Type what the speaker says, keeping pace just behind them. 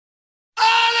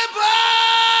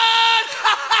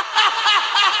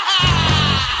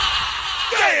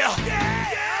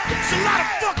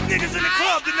niggas in the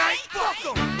club tonight. Fuck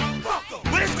 'em.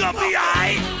 But it's gonna be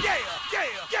alright.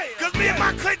 Cause me and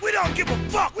my clique, we don't give a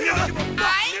fuck, nigga.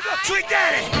 Trick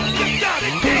Daddy. Look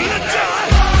John.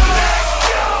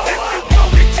 If you know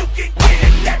that you can get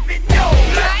it, let me know.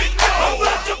 I'm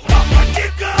about to fuck my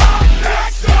nigga up.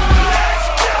 Let's go.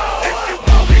 If you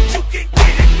know that you can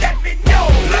get it, let me know.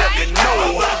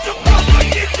 I'm about to fuck my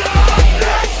nigga up.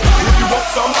 If you want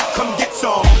some, come get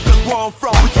some. Cause where I'm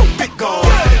from, we so big gone.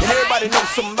 And everybody knows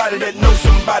somebody that knows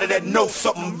somebody that knows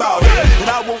something about it. And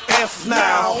I want answers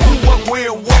now. Who, what,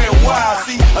 where, and why?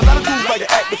 See, a lot of dudes like to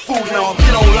act the fool now.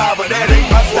 Get on live, but that ain't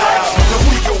my style. Now who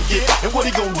he gon' get and what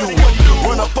he gon' do?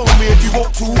 Run up on me if you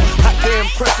want to. Hot damn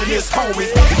pressing his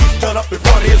homies. He's done up in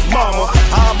front of his mama.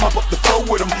 I'll mop up the floor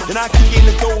with him. And I kick in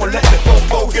the door and let the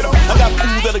fofo get him. I got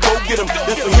fools that'll go get him.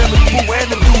 That's for him and Pooh and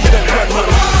the dudes that run with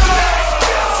him.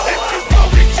 If you know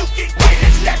that you can get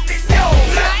it, let me know.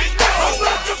 I'm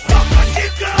about to fuck my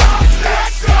nigga up.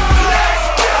 Let's go.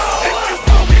 If you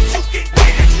know that you can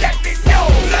get it, let me know.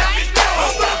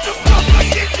 I'm about to fuck my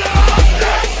nigga up.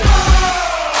 Let's go.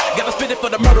 Gotta spit it for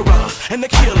the murderers and the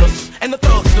killers and the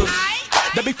thugsters.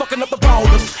 They be fucking up the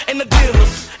ballers and the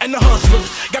dealers and the hustlers.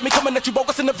 Got me coming at you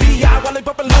bogus in the VI while they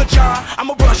bumping Lil Jon.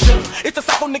 I'm a Russian. It's a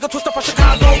psycho nigga twister from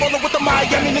Chicago, rolling with the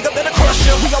Miami nigga that'll crush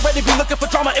ya. We already be looking for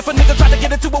drama. If a nigga try to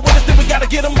get into it with us, then we gotta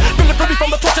get him. Feeling free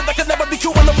from the torture that can never be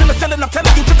cured. I'm penicillin, I'm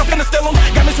telling you, trick, I'm finna steal him.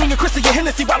 Got me swinging Chrissy and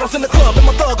Hennessy bottles in the club, and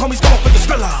my thug homies going for the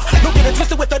thriller. Don't get it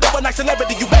twisted with that overnight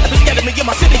celebrity. You better be scared of me in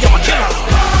my city, I'm a killer.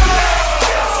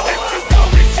 If you know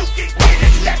that you can get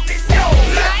it, let me know.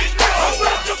 I'm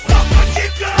about to fuck my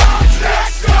nigga up.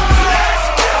 Let's go.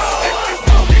 If you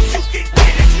know that you can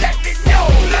get it, let me know.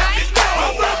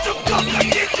 I'm about to fuck my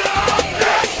nigga up.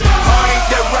 Let's go. I ain't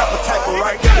that rapper type of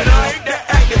right, and I ain't that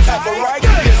acting type of right.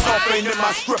 This off ain't in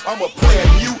my script, I'm a player.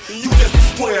 You just a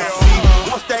square. See,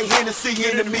 once that Hennessy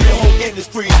into me, the whole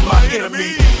industry's my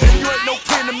enemy. And you ain't no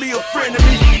kin to me or friend to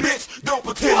me, bitch. Don't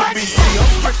pretend to be. See, I'm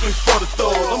strictly for the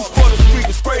thugs.